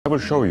will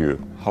show you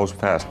how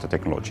fast the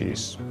technology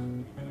is.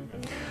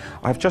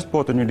 I've just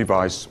bought a new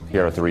device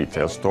here at the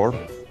retail store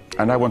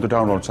and I want to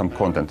download some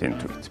content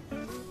into it.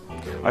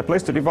 I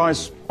place the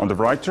device on the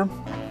writer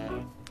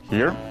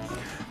here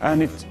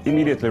and it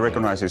immediately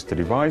recognizes the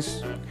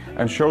device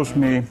and shows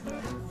me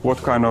what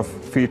kind of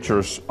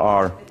features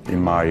are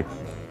in my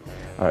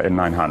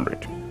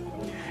N900.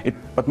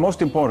 But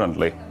most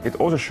importantly, it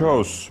also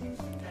shows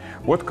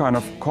what kind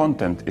of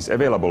content is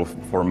available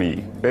for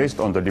me based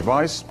on the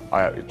device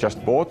I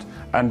just bought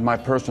and my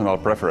personal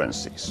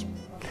preferences.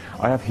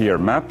 I have here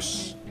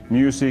maps,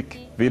 music,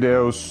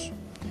 videos,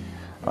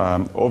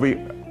 OVI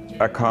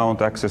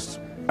account access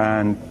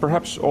and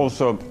perhaps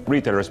also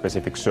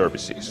retailer-specific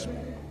services.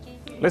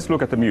 Let's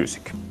look at the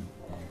music.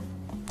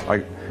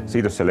 I see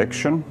the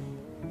selection.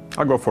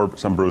 I'll go for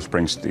some Bruce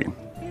Springsteen.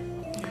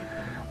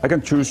 I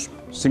can choose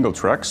single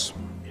tracks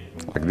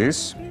like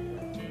this,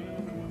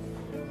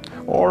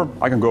 or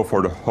I can go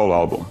for the whole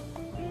album.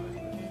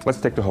 Let's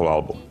take the whole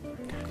album.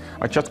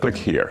 I just click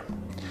here,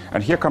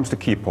 and here comes the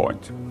key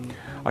point.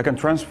 I can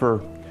transfer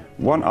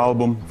one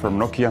album from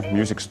Nokia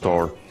Music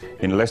Store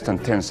in less than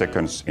 10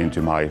 seconds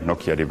into my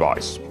Nokia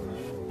device.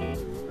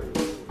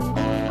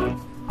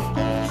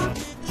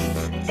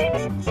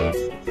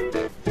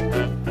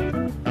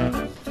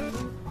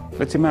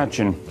 Let's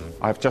imagine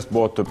I've just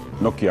bought the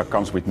Nokia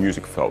comes with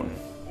music phone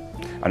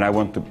and I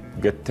want to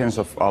get tens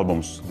of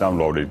albums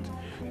downloaded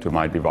to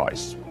my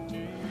device.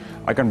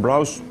 I can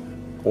browse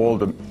all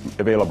the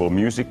available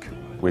music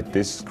with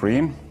this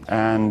screen,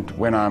 and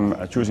when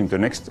I'm choosing the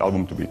next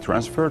album to be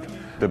transferred,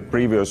 the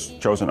previous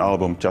chosen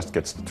album just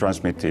gets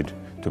transmitted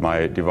to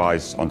my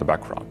device on the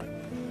background.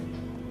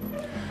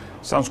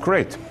 Sounds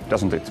great,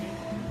 doesn't it?